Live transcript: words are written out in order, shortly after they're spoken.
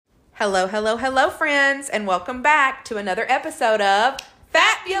Hello, hello, hello, friends, and welcome back to another episode of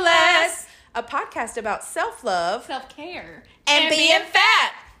FATbulous, a podcast about self-love, self-care, and being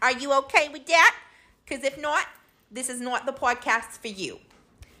fat. Are you okay with that? Because if not, this is not the podcast for you.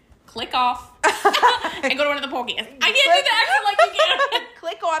 Click off and go to another podcast. I can't do the accent like you can.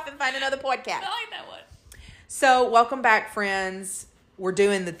 Click off and find another podcast. I like that one. So, welcome back, friends. We're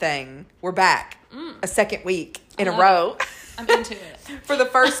doing the thing. We're back. A second week in a row. I'm into it. For the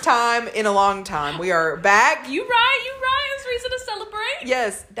first time in a long time. We are back. You right. It's reason to celebrate.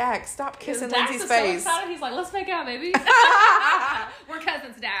 Yes. Dax, stop kissing Dax Lindsay's is face. so excited. He's like, let's make out, baby. We're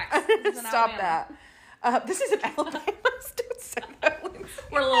cousins, Dax. Stop that. This is an Alabama. Don't say that, Lindsay.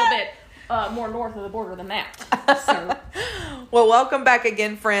 We're a little bit more north of the border than that. So. Well, welcome back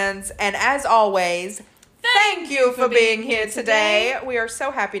again, friends. And as always, thank you for being here today. We are so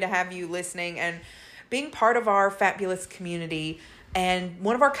happy to have you listening and being part of our FATbulous community and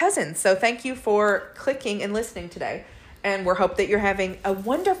one of our cousins. So thank you for clicking and listening today. And we hope that you're having a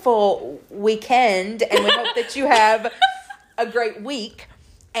wonderful weekend. And we hope that you have a great week.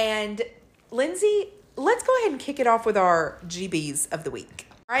 And Lindsay, let's go ahead and kick it off with our GBs of the week.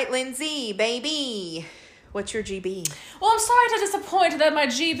 All right, Lindsay, baby. What's your GB? Well, I'm sorry to disappoint that my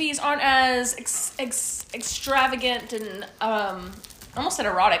GBs aren't as extravagant and I almost said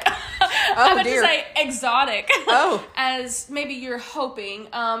erotic. I meant to say exotic. As maybe you're hoping.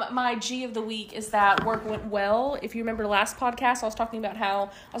 My G of the week is that work went well. If you remember the last podcast, I was talking about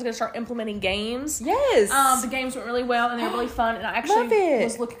how I was going to start implementing games. Yes. The games went really well and they were really fun. And I actually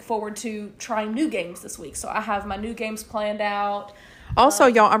was looking forward to trying new games this week. So I have my new games planned out. Also,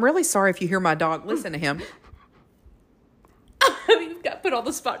 y'all, I'm really sorry if you hear my dog. Listen to him. You've got to put all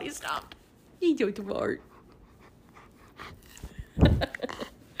the spotty stop. You do the word. Ew!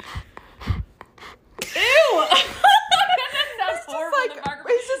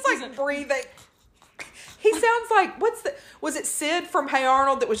 He's just like breathing. He sounds like, was it Sid from Hey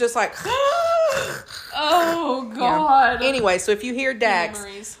Arnold that was just like, oh, God. Yeah. Anyway, so if you hear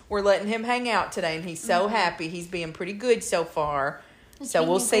Dax, we're letting him hang out today, and he's so happy. He's being pretty good so far. So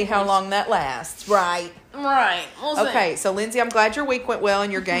we'll see how long that lasts. Right. We'll see. Okay, so Lindsay, I'm glad your week went well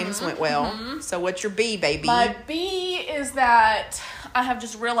and your games went well. So what's your B, baby? My B is that I have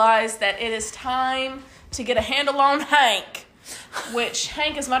just realized that it is time to get a handle on Hank, which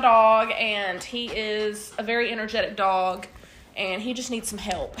Hank is my dog, and he is a very energetic dog, and he just needs some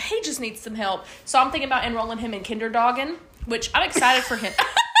help. So I'm thinking about enrolling him in kindergarten, which I'm excited for him.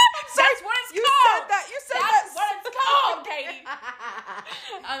 That's what it's called. You said that. That's what it's called, Katie.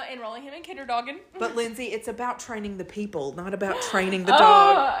 I'm enrolling him in kindergarten. But Lindsay, it's about training the people, not about training the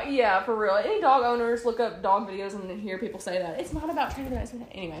dog. Yeah, for real. Any dog owners look up dog videos and hear people say that. It's not about training the dogs.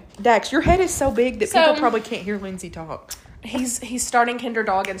 Anyway. Dax, your head is so big that people probably can't hear Lindsay talk. He's starting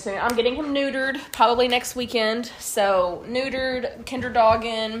kindergarten soon. I'm getting him neutered probably next weekend. So neutered,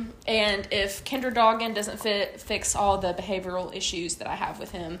 kindergarten, and if kindergarten doesn't fix all the behavioral issues that I have with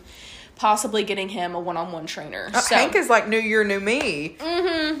him, possibly getting him a one-on-one trainer. Hank is like new year, new me.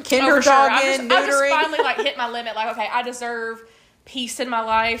 Mm-hmm. Kindergarten, neutering. I just finally hit my limit. Okay, I deserve peace in my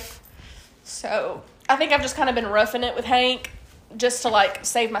life. So I think I've just kind of been roughing it with Hank just to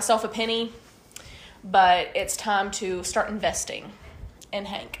save myself a penny. But it's time to start investing in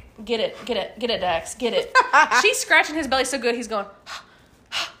Hank. Get it, Dax. Get it. She's scratching his belly so good, he's going,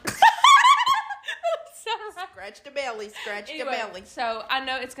 Scratch the belly, the belly. So I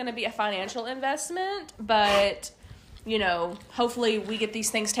know it's going to be a financial investment, but, hopefully we get these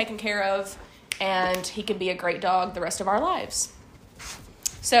things taken care of and he can be a great dog the rest of our lives.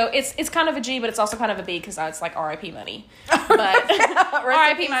 So it's kind of a G, but it's also kind of a B because it's like RIP money. But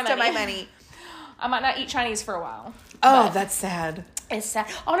RIP my money. I might not eat Chinese for a while. Oh, that's sad. It's sad.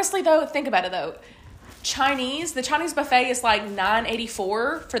 Honestly, though, think about it, though. The Chinese buffet is like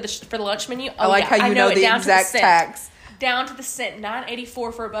 $9.84 for the lunch menu. I like how you know the exact tax. Down to the cent, $9.84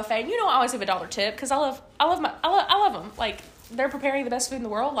 for a buffet. And I always have a $1 tip because I love them. Like, they're preparing the best food in the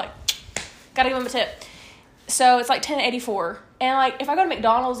world. Like, gotta give them a tip. So it's like $10.84. And if I go to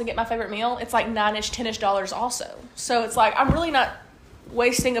McDonald's and get my favorite meal, it's like $9-ish, $10-ish also. So it's like, I'm really not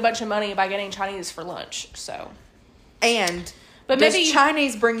wasting a bunch of money by getting Chinese for lunch. So, but does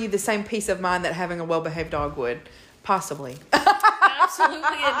Chinese bring you the same peace of mind that having a well-behaved dog would? Possibly. Absolutely it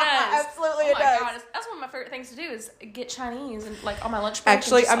does. Absolutely it does. God, that's one of my favorite things to do is get Chinese and on my lunch break.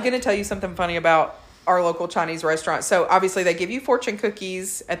 Actually, I'm going to tell you something funny about our local Chinese restaurant. So obviously they give you fortune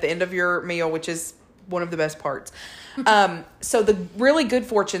cookies at the end of your meal, which is one of the best parts. So the really good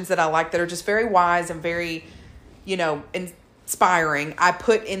fortunes that I like that are just very wise and very, inspiring, I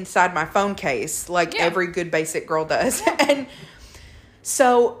put inside my phone case every good basic girl does. And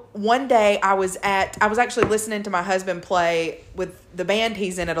So one day I was actually listening to my husband play with the band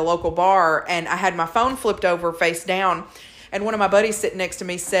he's in at a local bar, and I had my phone flipped over face down, and one of my buddies sitting next to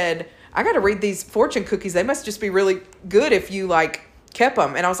me said, I got to read these fortune cookies. They must just be really good if you like kept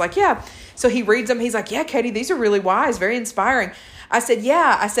them. And I was like, yeah. So he reads them. He's like, yeah, Katie, these are really wise, very inspiring. I said,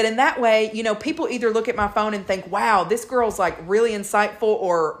 yeah. I said, in that way, you know, people either look at my phone and think, wow, this girl's like really insightful,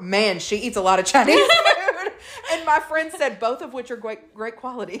 or man, she eats a lot of Chinese food. And my friend said both of which are great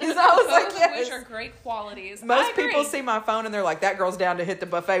qualities. I was like, both yes. of which are great qualities. Most people see my phone and they're like, that girl's down to hit the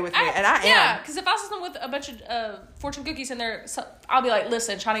buffet with me. And I am. Yeah, because if I saw someone with a bunch of fortune cookies in there, I'll be like,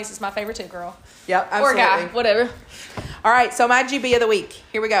 listen, Chinese is my favorite too, girl. Yep, absolutely. Or guy, whatever. All right, so my GB of the week.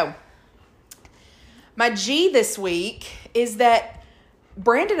 Here we go. My G this week is that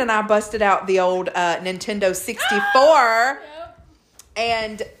Brandon and I busted out the old Nintendo 64. Yep.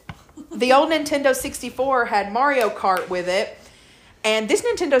 And the old Nintendo 64 had Mario Kart with it. And this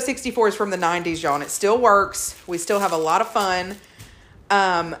Nintendo 64 is from the 90s, y'all, and it still works. We still have a lot of fun.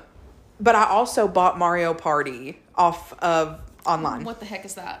 But I also bought Mario Party off of online. What the heck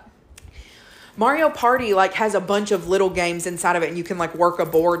is that? Mario Party like has a bunch of little games inside of it, and you can like work a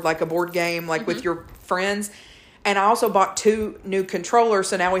board, like a board game, like with your friends. And I also bought 2 new controllers,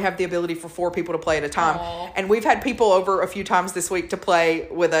 so now we have the ability for 4 people to play at a time. Aww. And we've had people over a few times this week to play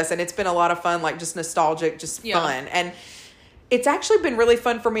with us, and it's been a lot of fun, like just nostalgic, just fun. And it's actually been really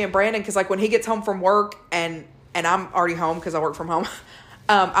fun for me and Brandon, because like when he gets home from work and I'm already home because I work from home,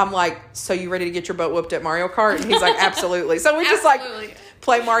 I'm like, so you ready to get your butt whooped at Mario Kart? And he's like, absolutely. So we just like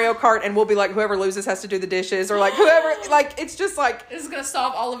play Mario Kart, and we'll be like, whoever loses has to do the dishes, or like whoever, like it's just like, this is gonna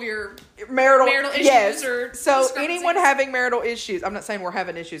solve all of your marital issues. Yes. Or so anyone having marital issues, I'm not saying we're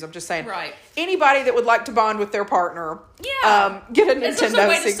having issues, I'm just saying right. Anybody that would like to bond with their partner, get a Nintendo 64. It's just a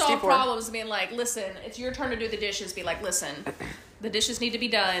way to solve problems, being like, listen, it's your turn to do the dishes. Be like, listen, the dishes need to be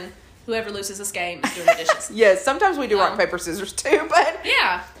done. Whoever loses this game is doing the dishes. Yes, sometimes we do rock, paper, scissors too, but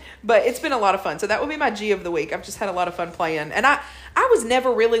yeah. But it's been a lot of fun. So that would be my G of the week. I've just had a lot of fun playing. And I was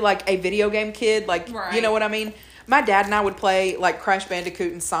never really like a video game kid. Like, you know what I mean? My dad and I would play like Crash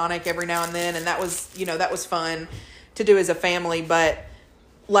Bandicoot and Sonic every now and then. And that was, that was fun to do as a family. But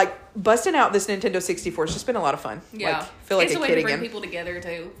like busting out this Nintendo 64 has just been a lot of fun. Yeah. Like, feel like it's a way kid to bring again. people together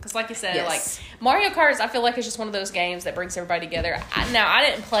too. Because like you said, like Mario Kart, I feel like it's just one of those games that brings everybody together. Now, I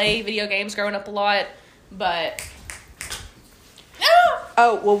didn't play video games growing up a lot, but...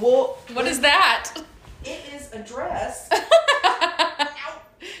 Oh, well, what is that? It is a dress.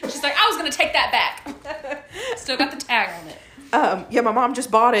 She's like, I was going to take that back. Still got the tag on it. Yeah, my mom just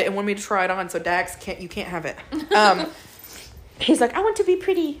bought it and wanted me to try it on, so Dax, you can't have it. He's like, I want to be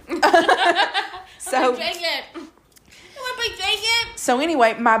pretty. So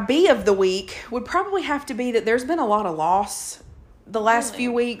anyway, my B of the week would probably have to be that there's been a lot of loss the last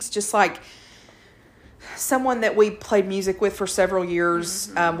few weeks, just like someone that we played music with for several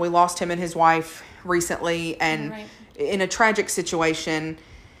years. We lost him and his wife recently, and in a tragic situation.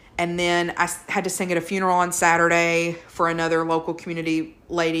 And then I had to sing at a funeral on Saturday for another local community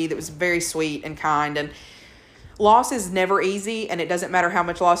lady that was very sweet and kind. And loss is never easy, and it doesn't matter how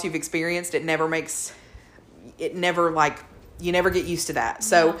much loss you've experienced. You never get used to that.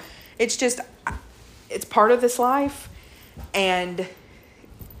 So it's part of this life. And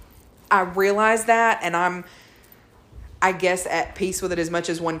I realize that, and I'm, I guess, at peace with it as much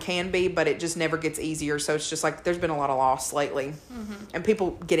as one can be, but it just never gets easier. So it's just like, there's been a lot of loss lately, and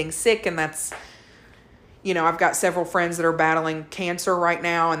people getting sick. And that's, I've got several friends that are battling cancer right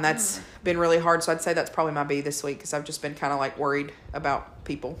now, and that's been really hard. So I'd say that's probably my B this week, because I've just been kind of like worried about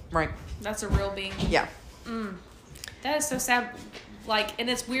people. Right. That's a real B. Yeah. That is so sad. Like, and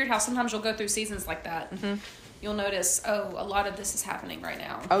it's weird how sometimes you'll go through seasons like that. You'll notice, a lot of this is happening right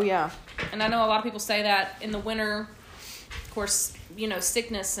now. Oh, yeah. And I know a lot of people say that in the winter, of course,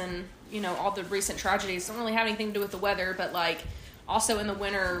 sickness and, all the recent tragedies don't really have anything to do with the weather, but, like, also in the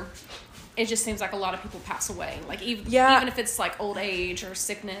winter, it just seems like a lot of people pass away. Like, even if it's, like, old age or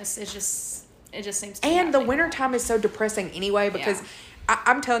sickness, it just seems to be And the happening. wintertime is so depressing anyway, because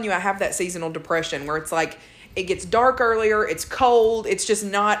I'm telling you, I have that seasonal depression where it's like, it gets dark earlier, it's cold, it's just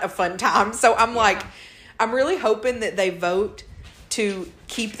not a fun time. So I'm like, I'm really hoping that they vote to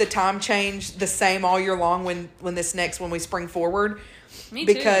keep the time change the same all year long when we spring forward. Me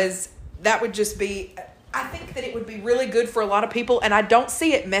too. Because that would just be, I think that it would be really good for a lot of people, and I don't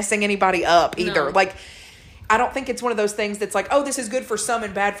see it messing anybody up either. No. Like, I don't think it's one of those things that's like, oh, this is good for some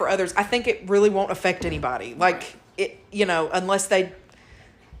and bad for others. I think it really won't affect anybody. Like, it, unless they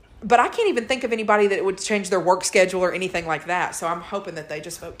But I can't even think of anybody that would change their work schedule or anything like that. So I'm hoping that they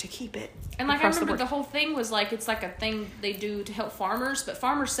just vote to keep it. And like I remember the whole thing was like it's like a thing they do to help farmers, but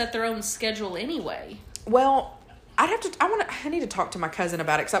farmers set their own schedule anyway. Well, I need to talk to my cousin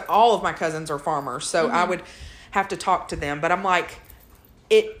about it because all of my cousins are farmers, so I would have to talk to them. But I'm like,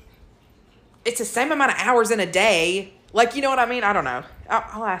 it's the same amount of hours in a day. Like, you know what I mean? I don't know.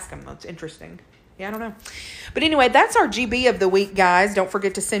 I'll ask them. That's interesting. Yeah, I don't know. But anyway, that's our GB of the week, guys. Don't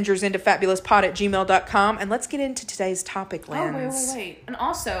forget to send yours into FATbulouspod@gmail.com. And let's get into today's topic, Lens. Oh, wait. And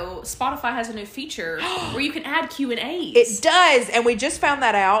also, Spotify has a new feature where you can add Q&As. It does. And we just found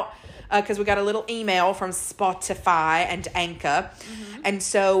that out because we got a little email from Spotify and Anchor. And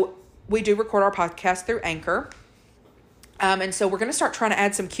so we do record our podcast through Anchor. And so we're going to start trying to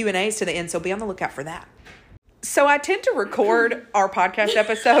add some Q&As to the end. So be on the lookout for that. So I tend to record our podcast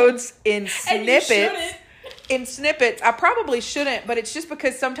episodes in snippets. I probably shouldn't, but it's just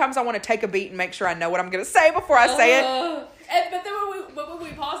because sometimes I want to take a beat and make sure I know what I'm going to say before I say it. But then when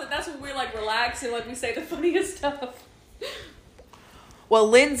we pause it, that's when we're like relaxed and like we say the funniest stuff. Well,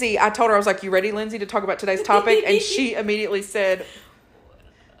 Lindsay, I told her, I was like, you ready, Lindsay, to talk about today's topic? And she immediately said,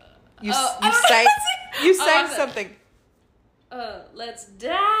 you sang something. Let's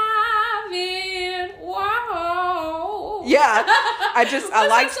dive in. Wow. Yeah. I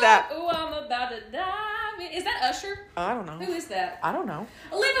liked that. Oh, I'm about to dive in. Is that Usher? I don't know. Who is that? I don't know.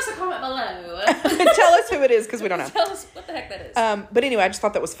 Leave us a comment below. Tell us who it is because we don't know. Tell us what the heck that is. But anyway, I just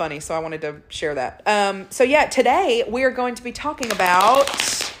thought that was funny, so I wanted to share that. So yeah, today we are going to be talking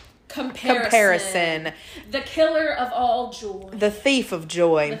about comparison. The killer of all joy. The thief of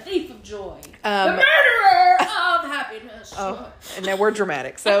joy. The thief of joy. The murderer of happiness. Oh, and now we're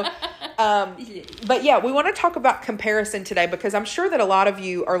dramatic. So, but yeah, we want to talk about comparison today because I'm sure that a lot of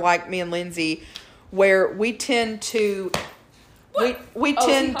you are like me and Lindsay, where we tend to. We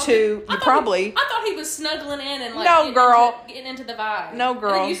tend to. I thought he was snuggling in and like getting into the vibe. No,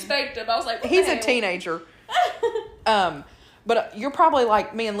 girl. And you spanked him. I was like, he's a teenager. But you're probably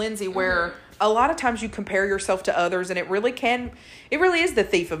like me and Lindsay, where a lot of times you compare yourself to others, and it really is the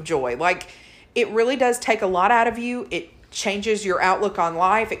thief of joy. Like, it really does take a lot out of you. It changes your outlook on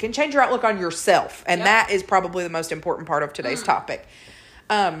life. It can change your outlook on yourself, and that is probably the most important part of today's topic.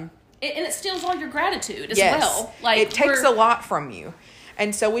 And it steals all your gratitude as well. Like, it takes a lot from you.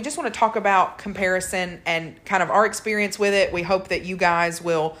 And so we just want to talk about comparison and kind of our experience with it. We hope that you guys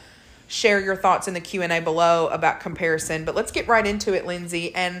will share your thoughts in the Q&A below about comparison. But let's get right into it,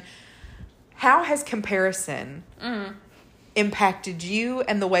 Lindsay. And how has comparison impacted you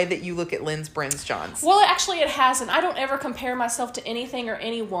and the way that you look at Lynn's Brins Johns? Well, actually, it hasn't. I don't ever compare myself to anything or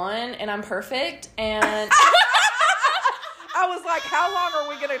anyone, and I'm perfect. And I was like, how long are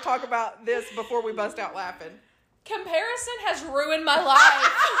we going to talk about this before we bust out laughing? Comparison has ruined my life.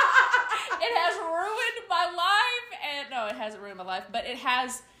 It has ruined my life. And no, it hasn't ruined my life, but it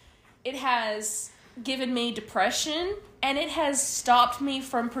has given me depression, and it has stopped me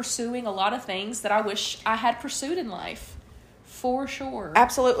from pursuing a lot of things that I wish I had pursued in life. For sure.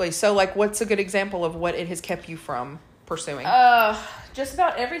 Absolutely. So, like, what's a good example of what it has kept you from pursuing? Just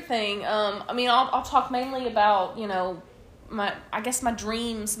about everything. I mean, I'll talk mainly about, my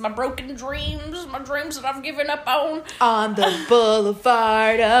dreams, my broken dreams, my dreams that I've given up on. On the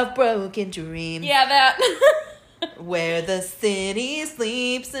boulevard of broken dreams. Yeah, that. Where the city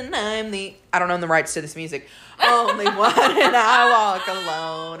sleeps and I'm the... I don't own the rights to this music. Only one and I walk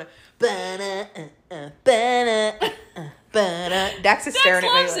alone. Dax is staring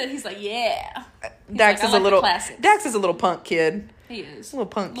at me. Loves it. He's like, yeah. Dax is a little punk kid. He is. A little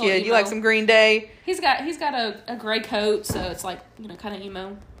punk kid. Emo. You like some Green Day? He's got a gray coat, so it's like, kind of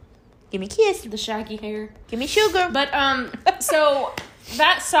emo. Give me a kiss. The shaggy hair. Give me sugar. But, so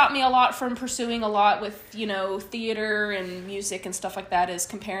that stopped me a lot from pursuing a lot with, theater and music and stuff like that, is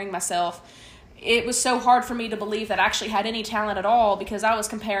comparing myself. It was so hard for me to believe that I actually had any talent at all because I was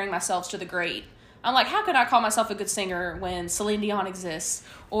comparing myself to the great. I'm like, how could I call myself a good singer when Celine Dion exists?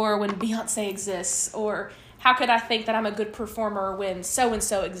 Or when Beyonce exists? Or how could I think that I'm a good performer when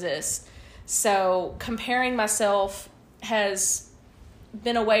so-and-so exists? So comparing myself has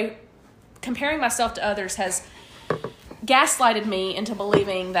been a way... Comparing myself to others has gaslighted me into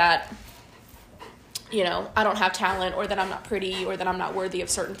believing that, I don't have talent, or that I'm not pretty, or that I'm not worthy of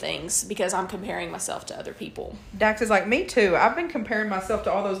certain things because I'm comparing myself to other people. Dax is like, me too. I've been comparing myself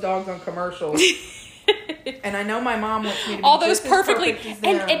to all those dogs on commercials. And I know my mom wants me to be all those just perfectly. as perfect as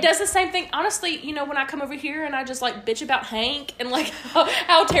them. And it does the same thing. Honestly, when I come over here and I just like bitch about Hank and like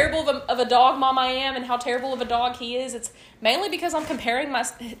how terrible of a dog mom I am and how terrible of a dog he is, it's mainly because I'm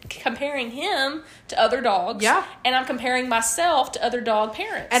comparing him to other dogs. Yeah. And I'm comparing myself to other dog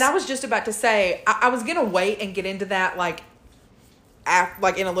parents. And I was just about to say, I was going to wait and get into that like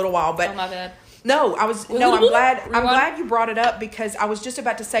in a little while, but oh my bad. No, I'm glad you brought it up, because I was just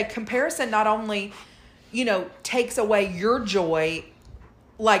about to say comparison not only, takes away your joy,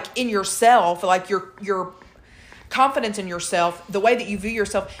 like in yourself, like your confidence in yourself, the way that you view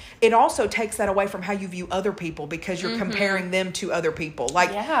yourself, it also takes that away from how you view other people, because you're comparing them to other people.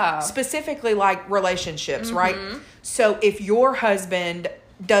 Like specifically like relationships, right? So if your husband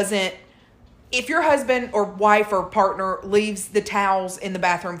or wife or partner leaves the towels in the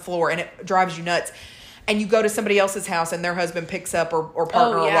bathroom floor and it drives you nuts, and you go to somebody else's house and their husband picks up or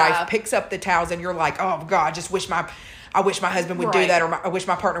partner or wife picks up the towels, and you're like, oh God, I just wish my husband would do that, or I wish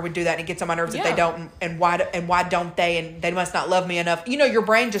my partner would do that, and it gets on my nerves that they don't, and why don't they, and they must not love me enough. Your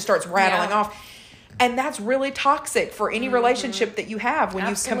brain just starts rattling off. And that's really toxic for any relationship that you have when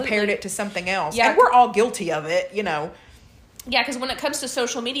you've compared it to something else. Yeah. And we're all guilty of it, Yeah, because when it comes to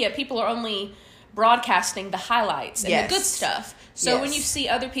social media, people are only broadcasting the highlights and the good stuff. So when you see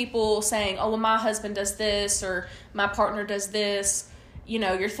other people saying, oh, well, my husband does this or my partner does this,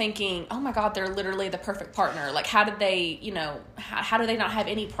 you're thinking, oh my God, they're literally the perfect partner. Like, how did they, how do they not have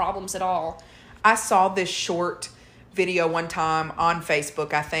any problems at all? I saw this short video one time on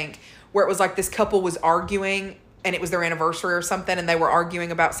Facebook, I think, where it was like this couple was arguing, and it was their anniversary or something, and they were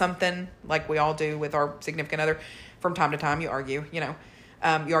arguing about something like we all do with our significant other. From time to time, you argue, you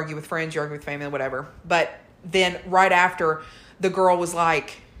argue with friends, you argue with family, whatever. But then right after, the girl was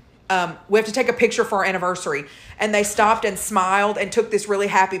like, we have to take a picture for our anniversary. And they stopped and smiled and took this really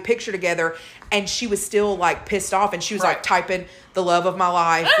happy picture together. And she was still like pissed off. And she was like typing, the love of my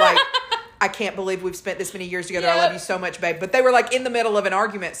life. Like, I can't believe we've spent this many years together. I love you so much, babe. But they were like in the middle of an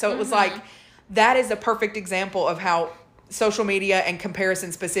argument. So it was like, that is a perfect example of how social media and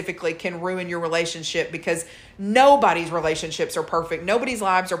comparison specifically can ruin your relationship, because nobody's relationships are perfect. Nobody's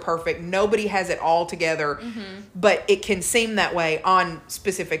lives are perfect. Nobody has it all together. But it can seem that way on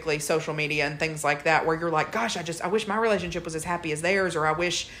specifically social media and things like that, where you're like, gosh, I wish my relationship was as happy as theirs, or I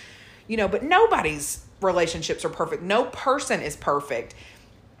wish, but nobody's relationships are perfect. No person is perfect.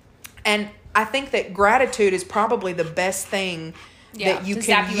 And I think that gratitude is probably the best thing that you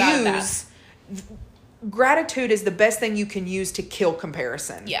can use. Gratitude is the best thing you can use to kill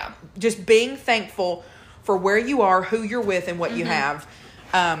comparison. Yeah. Just being thankful for where you are, who you're with, and what you have.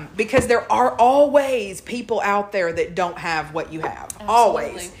 Because there are always people out there that don't have what you have. Absolutely.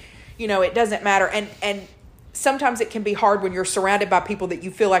 Always. It doesn't matter. And sometimes it can be hard when you're surrounded by people that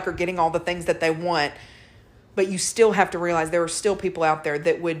you feel like are getting all the things that they want. But you still have to realize there are still people out there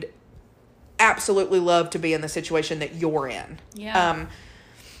that would absolutely love to be in the situation that you're in. Yeah.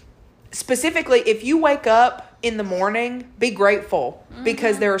 Specifically, if you wake up in the morning, be grateful,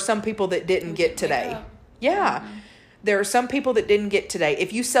 because there are some people that didn't get today. Yeah. There are some people that didn't get today.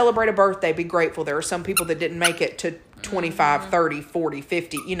 If you celebrate a birthday, be grateful. There are some people that didn't make it to 25, 30, 40,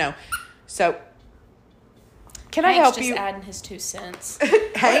 50, So, can I help you? Just adding his 2 cents.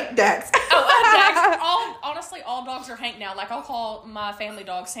 Hank, Dax. Dax. Honestly, all dogs are Hank now. Like, I'll call my family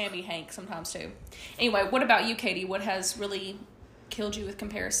dog Sammy Hank sometimes, too. Anyway, what about you, Katie? What has really killed you with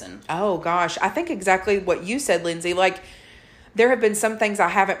comparison? Oh gosh, I think exactly what you said, Lindsay. Like, there have been some things I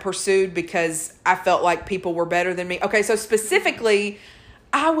haven't pursued because I felt like people were better than me. Okay, so specifically,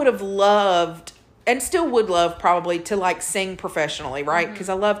 I would have loved, and still would love probably, to like sing professionally, right? Because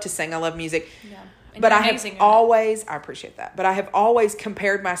I love to sing, I love music. Yeah. But I have always, I appreciate that, but I have always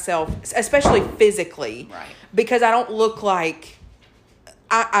compared myself, especially physically, right? Because I don't look like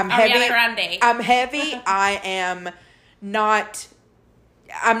I'm heavy. Ariana Grande. I'm heavy.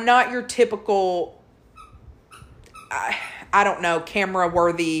 I'm not your typical, I don't know,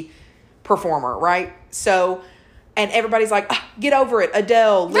 camera-worthy performer, right? So, and everybody's like, get over it,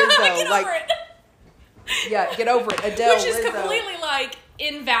 Adele, Lizzo. Over it. Yeah, get over it, Adele, Which is Lizzo. Completely, like,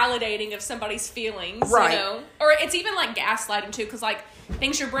 invalidating of somebody's feelings, right? Or it's even, like, gaslighting, too, because, like,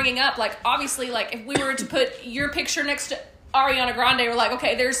 things you're bringing up, like, obviously, like, if we were to put your picture next to Ariana Grande, we're like,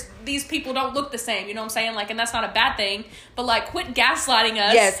 okay, these people don't look the same, you know what I'm saying? Like, and that's not a bad thing, but like, quit gaslighting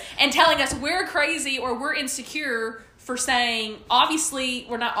us and telling us we're crazy or we're insecure for saying, but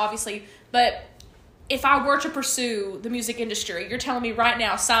if I were to pursue the music industry, you're telling me right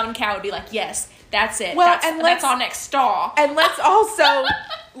now Simon Cowell would be like, yes, that's it. Well, that's our next star. And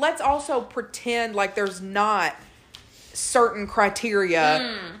let's also pretend like there's not certain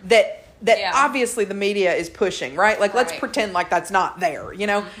criteria that that Yeah. obviously the media is pushing, right? Like, let's Right. pretend like that's not there, you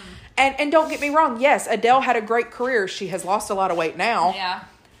know? And don't get me wrong. Yes, Adele had a great career. She has lost a lot of weight now. Yeah.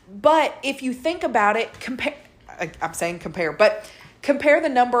 But if you think about it, but compare the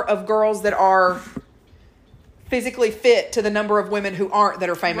number of girls that are physically fit to the number of women who aren't that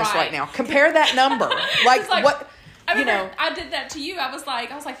are famous right now. Compare that number. Like what, I you remember know. I did that to you. I was like,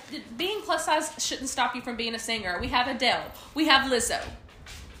 being plus size shouldn't stop you from being a singer. We have Adele. We have Lizzo.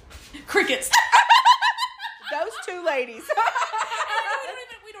 Crickets. Those two ladies.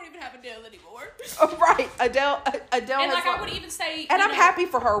 we don't even have Adele anymore. Oh, right. Adele And has I would even say, and I'm happy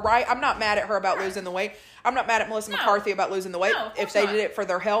for her, right? I'm not mad at her about losing the weight. I'm not mad at Melissa McCarthy about losing the weight. No, of if course they not. did it for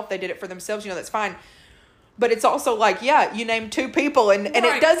their health, they did it for themselves, that's fine. But it's also like, yeah, you name two people and it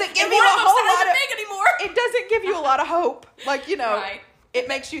doesn't give you a whole lot of anymore. It doesn't give you a lot of hope. Like, Right. It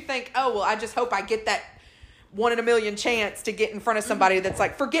makes you think, oh, well, I just hope I get that 1 in a million chance to get in front of somebody that's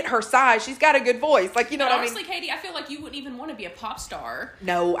like, forget her size. She's got a good voice. Like, what honestly, I mean? Katie, I feel like you wouldn't even want to be a pop star.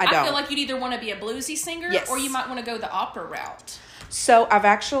 No, I don't. I feel like you'd either want to be a bluesy singer or you might want to go the opera route. So I've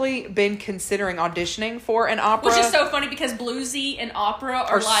actually been considering auditioning for an opera. Which is so funny because bluesy and opera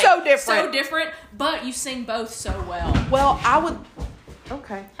are like so different. So different, but you sing both so well. Well, I would...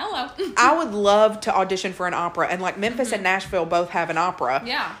 Okay. Hello. I would love to audition for an opera. And like Memphis and Nashville both have an opera.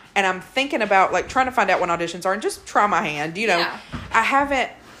 Yeah. And I'm thinking about like trying to find out when auditions are and just try my hand. Yeah. I haven't,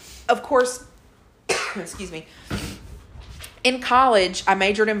 of course, excuse me. In college, I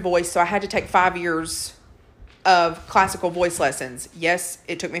majored in voice, so I had to take 5 years of classical voice lessons. Yes,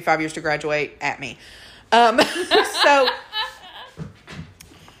 it took me 5 years to graduate at me. So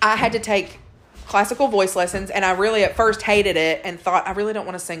I had to take classical voice lessons, and I really at first hated it and thought, I really don't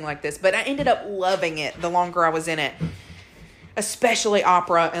want to sing like this. But I ended up loving it the longer I was in it, especially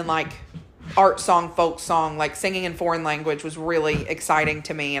opera and like art song, folk song, like singing in foreign language was really exciting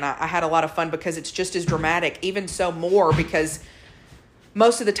to me. And I had a lot of fun because it's just as dramatic, even so more because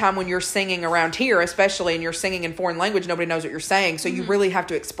most of the time when you're singing around here, especially, and you're singing in foreign language, nobody knows what you're saying. So you really have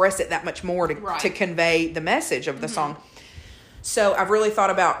to express it that much more to convey the message of the song. So I've really thought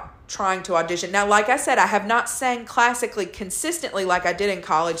about trying to audition. Now, like I said, I have not sang classically consistently like I did in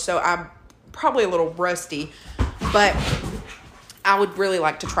college, so I'm probably a little rusty, but I would really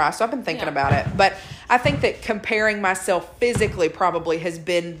like to try. So I've been thinking about it. But I think that comparing myself physically probably has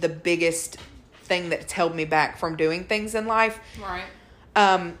been the biggest thing that's held me back from doing things in life. Right.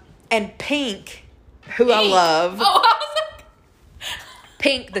 And Pink, who I love. Oh, I was like...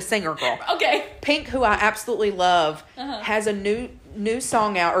 Pink, the singer girl. Okay. Pink, who I absolutely love, has a new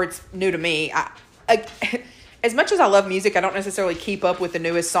song out, or it's new to me. I as much as I love music, I don't necessarily keep up with the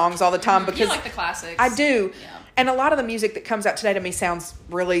newest songs all the time because you like the classics. I do. Yeah. And a lot of the music that comes out today to me sounds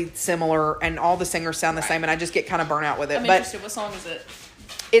really similar, and all the singers sound the same, and I just get kind of burnt out with it. I'm interested. What song is it?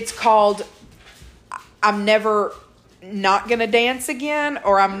 It's called I'm Never Not Gonna Dance Again,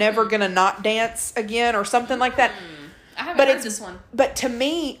 or I'm Never Gonna Not Dance Again, or something like that. I haven't heard this one. But to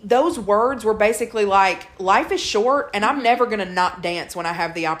me, those words were basically like, life is short, and I'm never going to not dance when I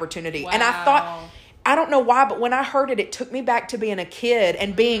have the opportunity. Wow. And I thought, I don't know why, but when I heard it, it took me back to being a kid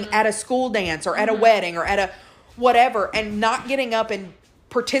and being at a school dance or at a wedding or at a whatever, and not getting up and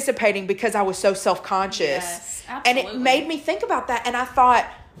participating because I was so self-conscious. Yes, and it made me think about that, and I thought,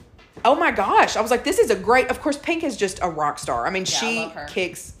 oh my gosh. I was like, this is a great, of course, Pink is just a rock star. I mean, she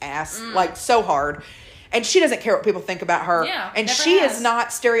kicks ass like so hard. And she doesn't care what people think about her. Yeah, and she is not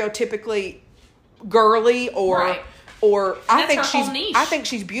stereotypically girly or I think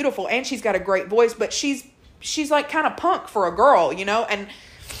she's beautiful and she's got a great voice, but she's like kind of punk for a girl, and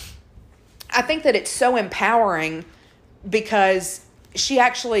I think that it's so empowering because she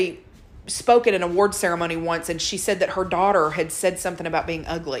actually spoke at an award ceremony once, and she said that her daughter had said something about being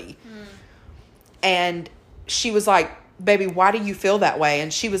ugly. And she was like, baby, why do you feel that way?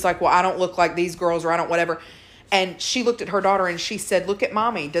 And she was like, well, I don't look like these girls, or I don't whatever. And she looked at her daughter and she said, look at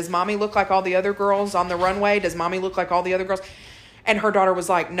mommy. Does mommy look like all the other girls on the runway? Does mommy look like all the other girls? And her daughter was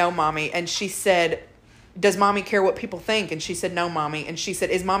like, no, mommy. And she said, does mommy care what people think? And she said, no, mommy. And she said,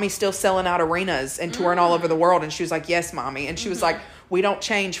 is mommy still selling out arenas and touring all over the world? And she was like, yes, mommy. And she was like, we don't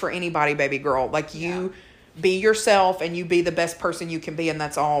change for anybody, baby girl. Like, you be yourself and you be the best person you can be. And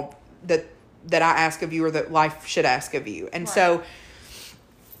that's all that I ask of you, or that life should ask of you. And so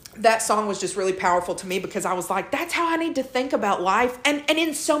that song was just really powerful to me because I was like, that's how I need to think about life. And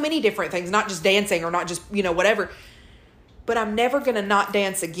in so many different things, not just dancing or not just, whatever. But I'm never going to not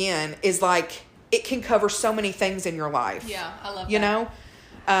dance again is like, it can cover so many things in your life. Yeah, I love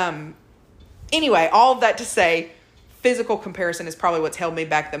that. Anyway, all of that to say, physical comparison is probably what's held me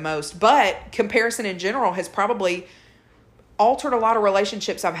back the most. But comparison in general has probably altered a lot of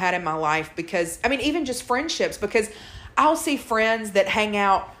relationships I've had in my life because, I mean, even just friendships, because I'll see friends that hang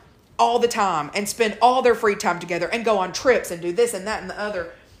out all the time and spend all their free time together and go on trips and do this and that and the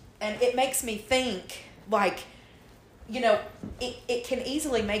other. And it makes me think, like, you know, it can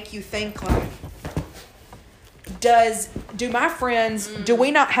easily make you think, like, do my friends, do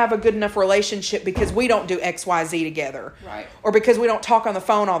we not have a good enough relationship because we don't do X, Y, Z together? Right. Or because we don't talk on the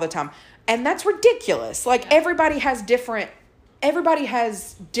phone all the time? And that's ridiculous. Like, everybody has different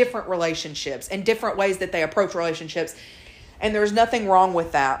relationships and different ways that they approach relationships. And there's nothing wrong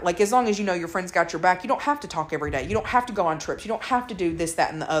with that. Like, as long as you know your friend's got your back, you don't have to talk every day. You don't have to go on trips. You don't have to do this,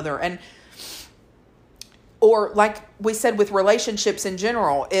 that, and the other. And, or like we said with relationships in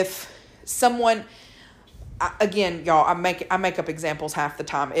general, if someone, again, y'all, I make up examples half the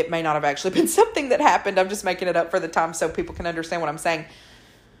time. It may not have actually been something that happened. I'm just making it up for the time so people can understand what I'm saying.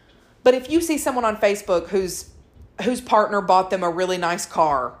 But if you see someone on Facebook whose partner bought them a really nice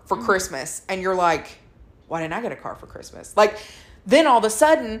car for Christmas, and you're like, why didn't I get a car for Christmas? Like, then all of a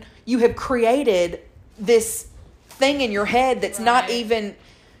sudden you have created this thing in your head that's not even,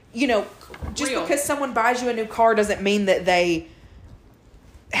 you know, just real. Because someone buys you a new car doesn't mean that they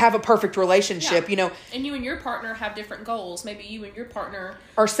have a perfect relationship, you know. And you and your partner have different goals. Maybe you and your partner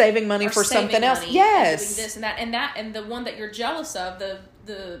are saving money for something else. Yes. And doing this and that. And the one that you're jealous of,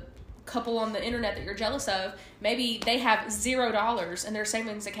 the couple on the internet that you're jealous of, maybe they have $0 in their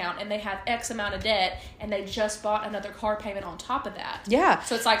savings account and they have X amount of debt and they just bought another car payment on top of that. Yeah.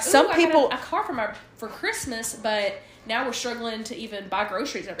 So it's like, some people, I got a car for Christmas, but now we're struggling to even buy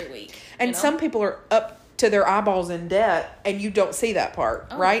groceries every week. And some people are up to their eyeballs in debt and you don't see that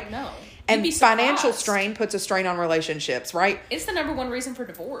part, right? No. And financial strain puts a strain on relationships, right? It's the number one reason for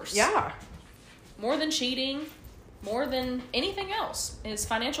divorce. Yeah. More than cheating, more than anything else, is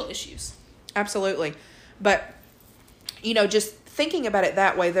financial issues. Absolutely. But, you know, just thinking about it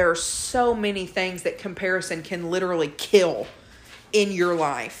that way, there are so many things that comparison can literally kill in your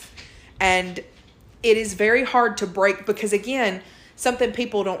life. And it is very hard to break because, again, something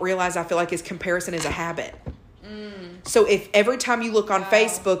people don't realize, I feel like, is comparison is a habit. So if every time you look on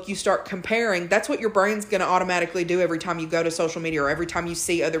Facebook, you start comparing, that's what your brain's going to automatically do every time you go to social media or every time you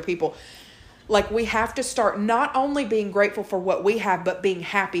see other people. Like, we have to start not only being grateful for what we have, but being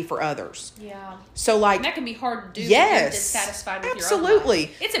happy for others. Yeah. So, like, and that can be hard to do yes, when you're dissatisfied with absolutely. Your own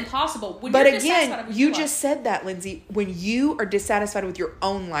life. It's impossible. But again, you just said that, Lindsay, when you are dissatisfied with your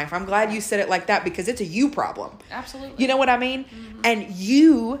own life. I'm glad you said it like that because it's a you problem. Absolutely. You know what I mean? Mm-hmm. And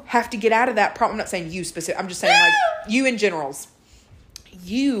you have to get out of that problem. I'm not saying you specific. I'm just saying like you in generals.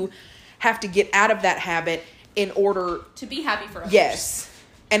 You have to get out of that habit in order to be happy for others. Yes.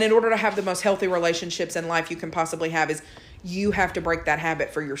 And in order to have the most healthy relationships in life you can possibly have is you have to break that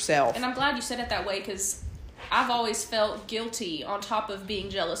habit for yourself. And I'm glad you said it that way because I've always felt guilty on top of being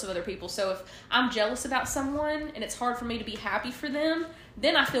jealous of other people. So if I'm jealous about someone and it's hard for me to be happy for them,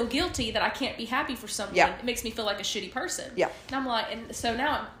 then I feel guilty that I can't be happy for someone. Yeah. It makes me feel like a shitty person. Yeah. And I'm like, and so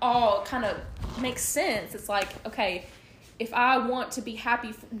now it all kind of makes sense. It's like, okay, if I want to be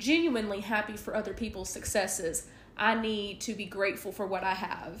happy, genuinely happy for other people's successes, I need to be grateful for what I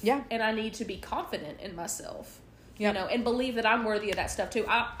have. Yeah. And I need to be confident in myself. Yep. You know, and believe that I'm worthy of that stuff too.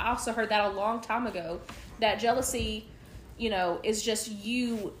 I also heard that a long time ago, that jealousy, you know, is just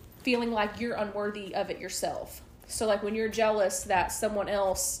you feeling like you're unworthy of it yourself. So like when you're jealous that someone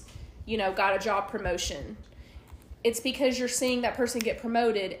else, you know, got a job promotion, it's because you're seeing that person get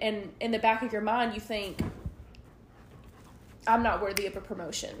promoted and in the back of your mind you think, I'm not worthy of a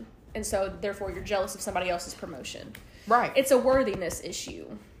promotion. And so, therefore, you're jealous of somebody else's promotion. Right. It's a worthiness issue.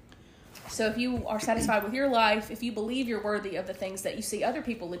 So, if you are satisfied with your life, if you believe you're worthy of the things that you see other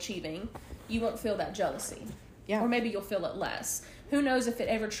people achieving, you won't feel that jealousy. Yeah. Or maybe you'll feel it less. Who knows if it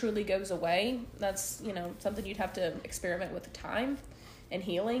ever truly goes away? That's, you know, something you'd have to experiment with time and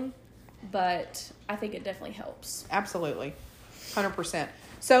healing. But I think it definitely helps. Absolutely. 100%.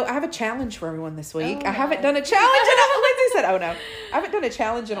 So I have a challenge for everyone this week. Oh, I haven't done a challenge Lindsay said, oh no. I haven't done a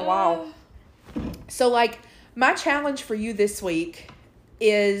challenge in a while. So like my challenge for you this week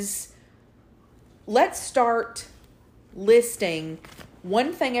is let's start listing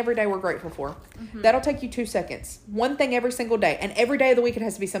one thing every day we're grateful for. Mm-hmm. That'll take you 2 seconds. One thing every single day. And every day of the week it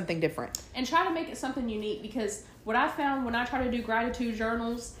has to be something different. And try to make it something unique because what I found when I try to do gratitude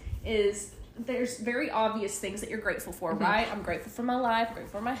journals is there's very obvious things that you're grateful for, mm-hmm. right? I'm grateful for my life, I'm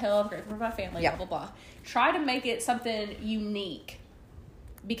grateful for my health, I'm grateful for my family, blah, blah, blah. Try to make it something unique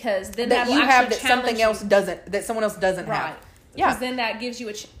because then that you have that something else doesn't, that someone else doesn't have. Yeah. Because then that gives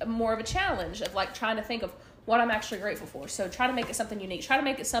you more of a challenge of like trying to think of what I'm actually grateful for. So try to make it something unique. Try to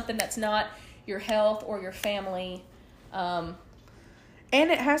make it something that's not your health or your family Um,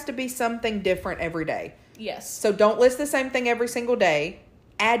 and it has to be something different every day. yes. So don't list the same thing every single day.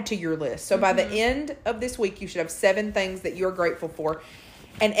 Add to your list. So by the end of this week, you should have 7 things that you're grateful for.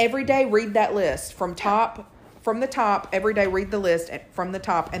 And every day, read that list from the top. Every day, read the list from the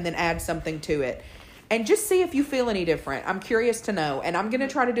top and then add something to it. And just see if you feel any different. I'm curious to know. And I'm going to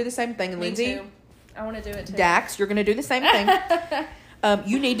try to do the same thing. Me Lindsay, too. I want to do it too. Dax, you're going to do the same thing.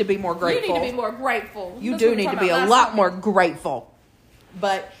 You need to be more grateful. You need to be more grateful. You do need to be a lot more grateful.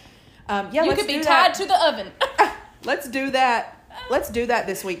 But, yeah, you let's could be do tied that. to the oven. Let's do that. Let's do that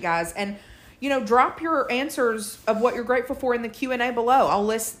this week, guys. And, drop your answers of what you're grateful for in the Q&A below. I'll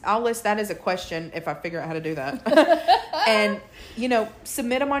list that as a question if I figure out how to do that. And,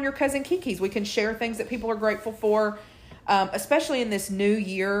 submit them on your Cousin Kiki's. We can share things that people are grateful for, especially in this new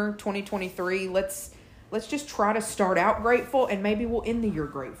year, 2023. Let's just try to start out grateful, and maybe we'll end the year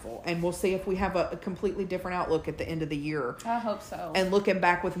grateful. And we'll see if we have a completely different outlook at the end of the year. I hope so. And looking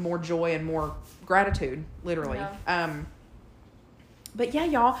back with more joy and more gratitude, literally. Yeah. But yeah,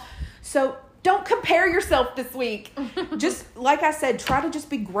 y'all. So don't compare yourself this week. Just like I said, try to just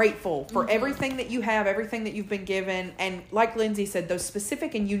be grateful for everything that you have, everything that you've been given. And like Lindsay said, those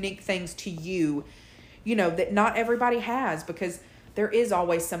specific and unique things to you, that not everybody has, because there is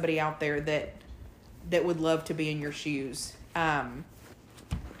always somebody out there that would love to be in your shoes. I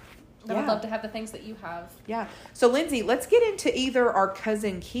would love to have the things that you have. Yeah. So Lindsay, let's get into either our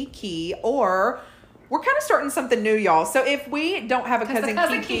Cousin Kiki or... We're kind of starting something new, y'all. So if we don't have a Cousin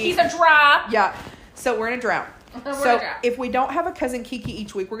Kiki... Kiki's a drought. Yeah. So we're in a drought. If we don't have a Cousin Kiki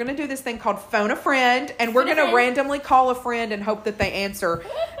each week, we're going to do this thing called Phone a Friend. And we're going to randomly call a friend and hope that they answer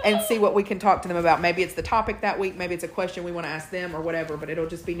and see what we can talk to them about. Maybe it's the topic that week. Maybe it's a question we want to ask them or whatever. But it'll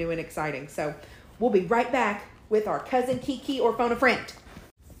just be new and exciting. So we'll be right back with our Cousin Kiki or Phone a Friend.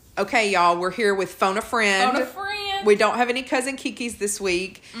 Okay, y'all. We're here with Phone a Friend. Phone a Friend. We don't have any Cousin Kikis this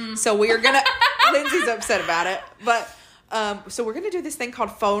week. So we are going to... Lindsay's upset about it. But, so we're going to do this thing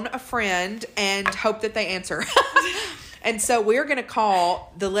called Phone a Friend and hope that they answer. And so we're going to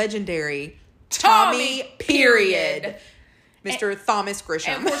call the legendary Tommy Period. Mr. Thomas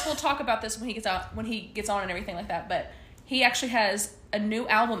Grisham. And of course, we'll talk about this when he gets on and everything like that. But he actually has a new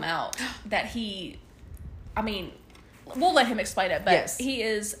album out that we'll let him explain it. But yes. He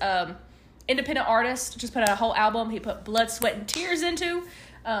is independent artist. Just put out a whole album. He put blood, sweat, and tears into.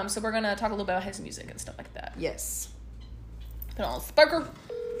 So we're going to talk a little bit about his music and stuff like that. Yes. Put on the speaker.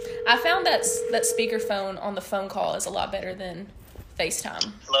 I found that speakerphone on the phone call is a lot better than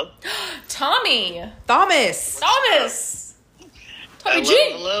FaceTime. Hello? Tommy. Thomas. Tommy G.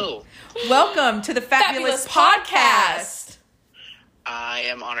 Hello. Welcome to the FATbulous podcast. I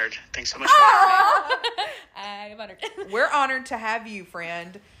am honored. Thanks so much for having me. I am honored. We're honored to have you,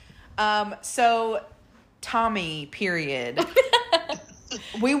 friend. So, Tommy, period.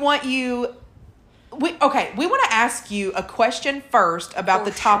 We want to ask you a question first about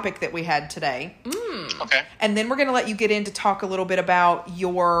the topic that we had today. Okay. And then we're going to let you get in to talk a little bit about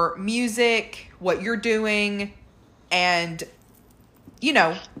your music, what you're doing, and,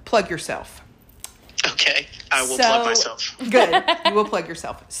 plug yourself. Okay. I will plug myself. Good. You will plug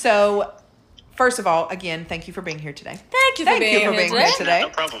yourself. So, first of all, again, thank you for being here today. Thank you for being here today. No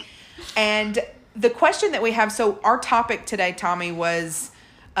problem. And the question that we have, so our topic today, Tommy, was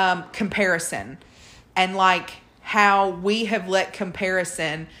comparison. And how we have let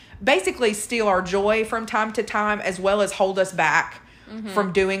comparison basically steal our joy from time to time, as well as hold us back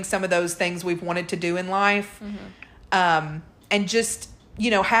from doing some of those things we've wanted to do in life. And just,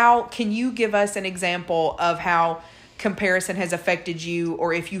 how can you give us an example of how comparison has affected you,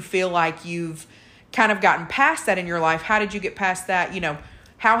 or if you feel like you've kind of gotten past that in your life, how did you get past that?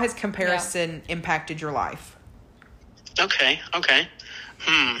 How has comparison impacted your life? Okay.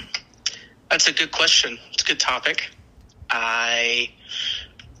 That's a good question. It's a good topic. I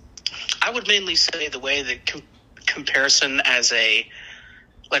would mainly say the way that comparison as a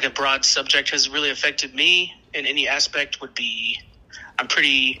broad subject has really affected me in any aspect would be I'm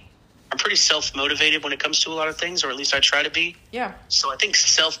pretty self-motivated when it comes to a lot of things, or at least I try to be. Yeah. So I think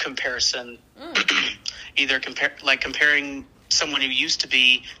self-comparison, either comparing someone who used to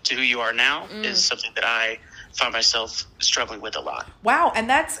be to who you are now, is something that I find myself struggling with a lot. Wow, and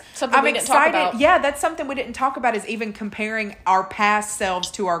that's something I'm excited. Talk about. Yeah, that's something we didn't talk about, is even comparing our past selves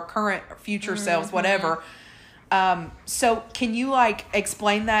to our current future selves, whatever. So can you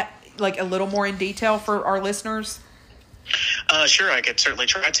explain that a little more in detail for our listeners? Sure, I could certainly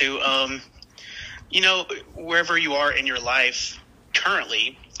try to. Wherever you are in your life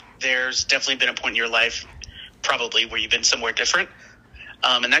currently, there's definitely been a point in your life probably where you've been somewhere different.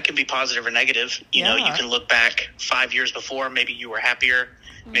 And that can be positive or negative. You know, you can look back 5 years before, maybe you were happier,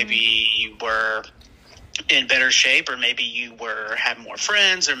 maybe you were in better shape, or maybe you were having more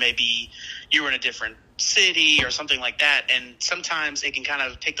friends, or maybe you were in a different city or something like that. And sometimes it can kind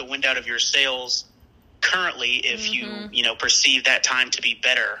of take the wind out of your sails currently if you know, perceive that time to be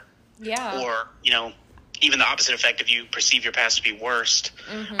better. Yeah. Or, you know, even the opposite effect, if you perceive your past to be worse,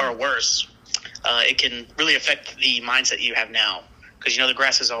 it can really affect the mindset you have now. Because, you know, the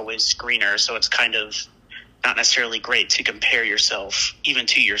grass is always greener, so it's kind of not necessarily great to compare yourself, even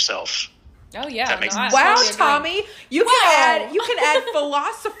to yourself. Oh, yeah. Wow, totally Tommy. You can add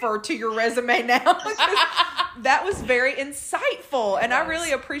philosopher to your resume now. That was very insightful. And I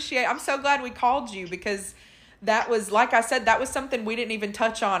really appreciate, I'm so glad we called you, because that was, like I said, that was something we didn't even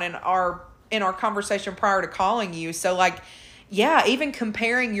touch on in our conversation prior to calling you. So, like, yeah, even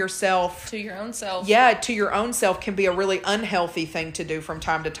comparing yourself to your own self. Yeah, to your own self can be a really unhealthy thing to do from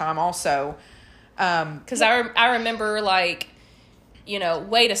time to time also. Because I remember, like, you know,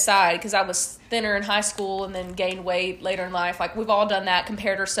 weight aside, because I was thinner in high school and then gained weight later in life. Like, we've all done that,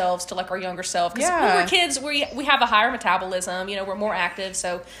 compared ourselves to, like, our younger self. Because when we're kids, we have a higher metabolism, you know, we're more active.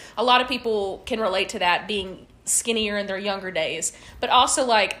 So a lot of people can relate to that, being skinnier in their younger days. But also,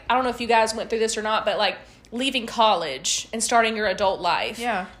 like, I don't know if you guys went through this or not, but, like, leaving college and starting your adult life.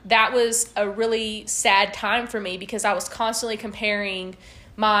 Yeah. That was a really sad time for me, because I was constantly comparing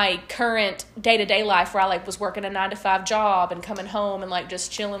my current day-to-day life, where I, like, was working a 9-to-5 job and coming home and, like,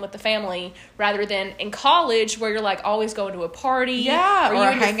 just chilling with the family, rather than in college, where you're, like, always going to a party, or you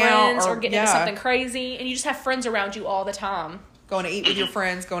and your friends, or getting into something crazy, and you just have friends around you all the time. Going to eat with your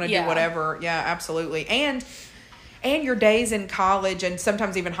friends, going to do whatever. Yeah, absolutely. And your days in college, and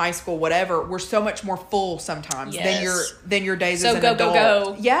sometimes even high school, whatever, were so much more full sometimes than your days as an adult.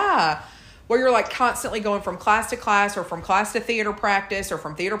 Go. Yeah. Where you're, like, constantly going from class to class, or from class to theater practice, or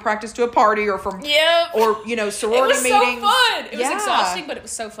from theater practice to a party, or from or, you know, sorority meetings. It was so fun. It was exhausting, but it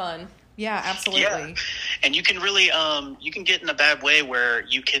was so fun. Yeah, absolutely. Yeah. And you can really you can get in a bad way where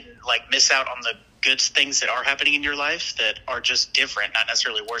you can, like, miss out on the good things that are happening in your life that are just different, not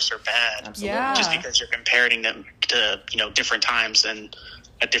necessarily worse or bad. Absolutely. Yeah. Just because you're comparing them to, you know, different times and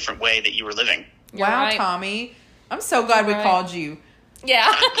a different way that you were living. Wow, Tommy. I'm so glad we called you. Yeah.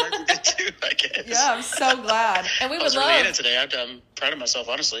 I'm glad you did too, I guess. Yeah, I'm so glad. And we I was really in it today. I'm proud of myself,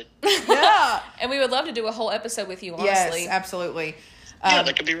 honestly. Yeah. And we would love to do a whole episode with you, honestly. Yes, absolutely. Yeah,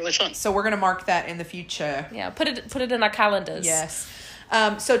 that could be really fun. So we're going to mark that in the future. Yeah, put it in our calendars. Yes.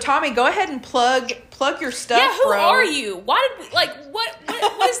 So Tommy, go ahead and plug your stuff. Yeah, who bro. are you? Why did we, like,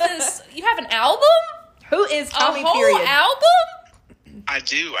 what is this? You have an album? Who is Tommy? A whole period? album? I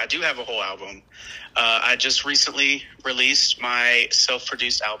do have a whole album. I just recently released my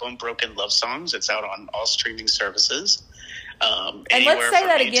self-produced album, Broken Love Songs. It's out on all streaming services. And let's say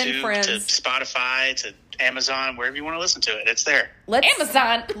that again, YouTube, friends. to Spotify, to Amazon, wherever you want to listen to it. It's there.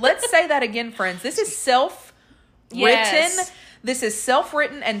 Amazon. Let's say that again, friends. This is self-written. Yes. This is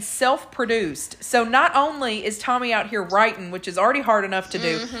self-written and self-produced. So not only is Tommy out here writing, which is already hard enough to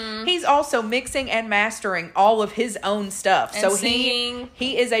do, he's also mixing and mastering all of his own stuff. And so singing.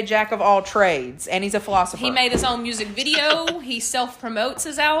 he is a jack of all trades, and he's a philosopher. He made his own music video. He self-promotes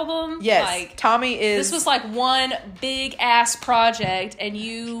his album. Yes, like, Tommy is... This was like one big-ass project, and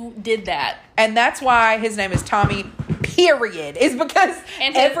you did that. And that's why his name is Tommy, period. Is because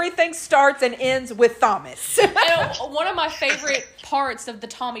everything starts and ends with Thomas. And one of my favorite parts of the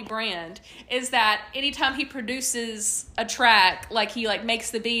Tommy brand is that anytime he produces a track, like he, like, makes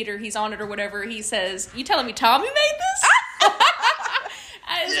the beat or he's on it or whatever, he says, "You telling me Tommy made this?"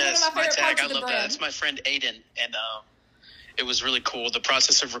 Yes, one of my favorite tag. parts I of the love brand. that. It's my friend Aiden, and it was really cool. The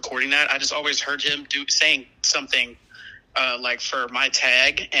process of recording that, I just always heard him saying something like for my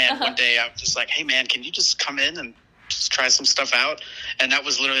tag, and one day I was just like, "Hey man, can you just come in and just try some stuff out?" And that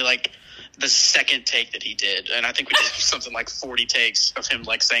was literally like the second take that he did, and I think we did something like 40 takes of him,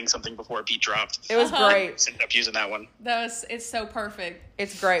 like, saying something before a beat dropped. It was great. Just ended up using that one. It's so perfect.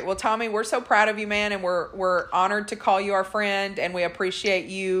 It's great. Well, Tommy, we're so proud of you, man, and we're honored to call you our friend, and we appreciate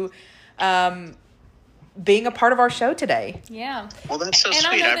you being a part of our show today. Yeah. Well, that's so and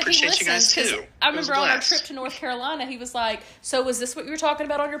sweet. I that appreciate you guys too. I remember on our trip to North Carolina, he was like, "So was this what you were talking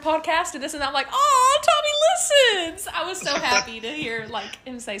about on your podcast?" And this and that. I'm like, "Oh, Tommy listens." I was so happy to hear, like,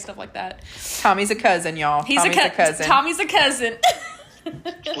 him say stuff like that. Tommy's a cousin, y'all. Tommy's a cousin. Tommy's a cousin.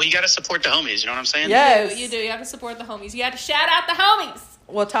 Well, you got to support the homies. You know what I'm saying? Yes. You do. You have to support the homies. You have to shout out the homies.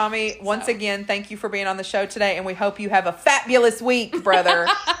 Well, Tommy, once again, thank you for being on the show today, and we hope you have a FATbulous week, brother.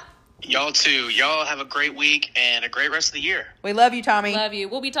 Y'all too. Y'all have a great week and a great rest of the year. We love you, Tommy. Love you.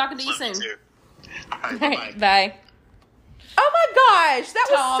 We'll be talking to you Love soon. you too. All right, All right, bye. Oh my gosh, that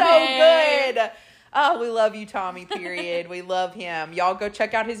was Tommy. so good. Oh, we love you, Tommy, period. We love him. Y'all go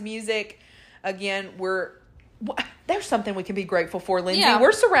check out his music. Again, there's something we can be grateful for, Lindsay. Yeah.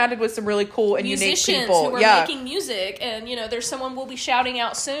 We're surrounded with some really cool and musicians unique people. who are making music, and there's someone we'll be shouting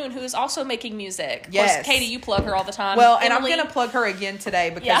out soon who is also making music. Of yes. course, Katie, you plug her all the time. Well, and Emily, I'm going to plug her again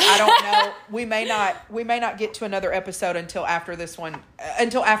today because I don't know. We may not get to another episode until after this one,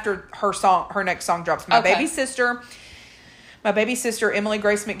 until after her next song drops. My baby sister, Emily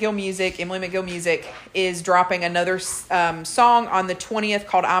McGill Music, is dropping another song on the 20th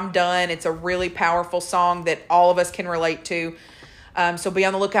called I'm Done. It's a really powerful song that all of us can relate to. So be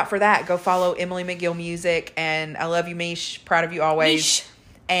on the lookout for that. Go follow Emily McGill Music. And I love you, Mish. Proud of you always. Mish.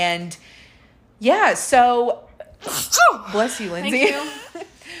 And yeah, so bless you, Lindsay. Thank you.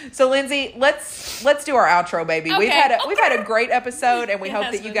 So Lindsay, let's do our outro, baby. Okay, We've had a great episode, and we hope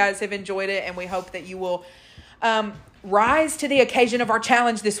that you been. guys have enjoyed it, and we hope that you will rise to the occasion of our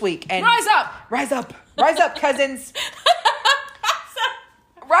challenge this week. And Rise up, cousins.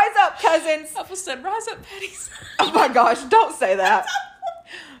 Rise up, cousins. I almost said rise up, petties. Oh my gosh, don't say that.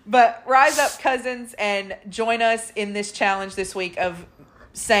 But rise up, cousins, and join us in this challenge this week of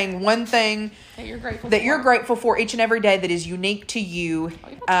saying one thing that you're grateful for each and every day that is unique to you.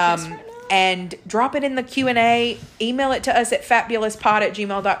 And drop it in the Q&A. Email it to us at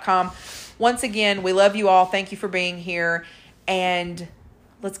fatbulouspod@gmail.com. Once again, we love you all. Thank you for being here. And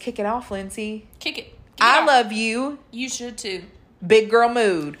let's kick it off, Lindsay. Kick it. I love you. You should too. Big girl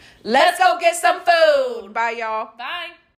mood. Let's go get some food. Bye, y'all. Bye.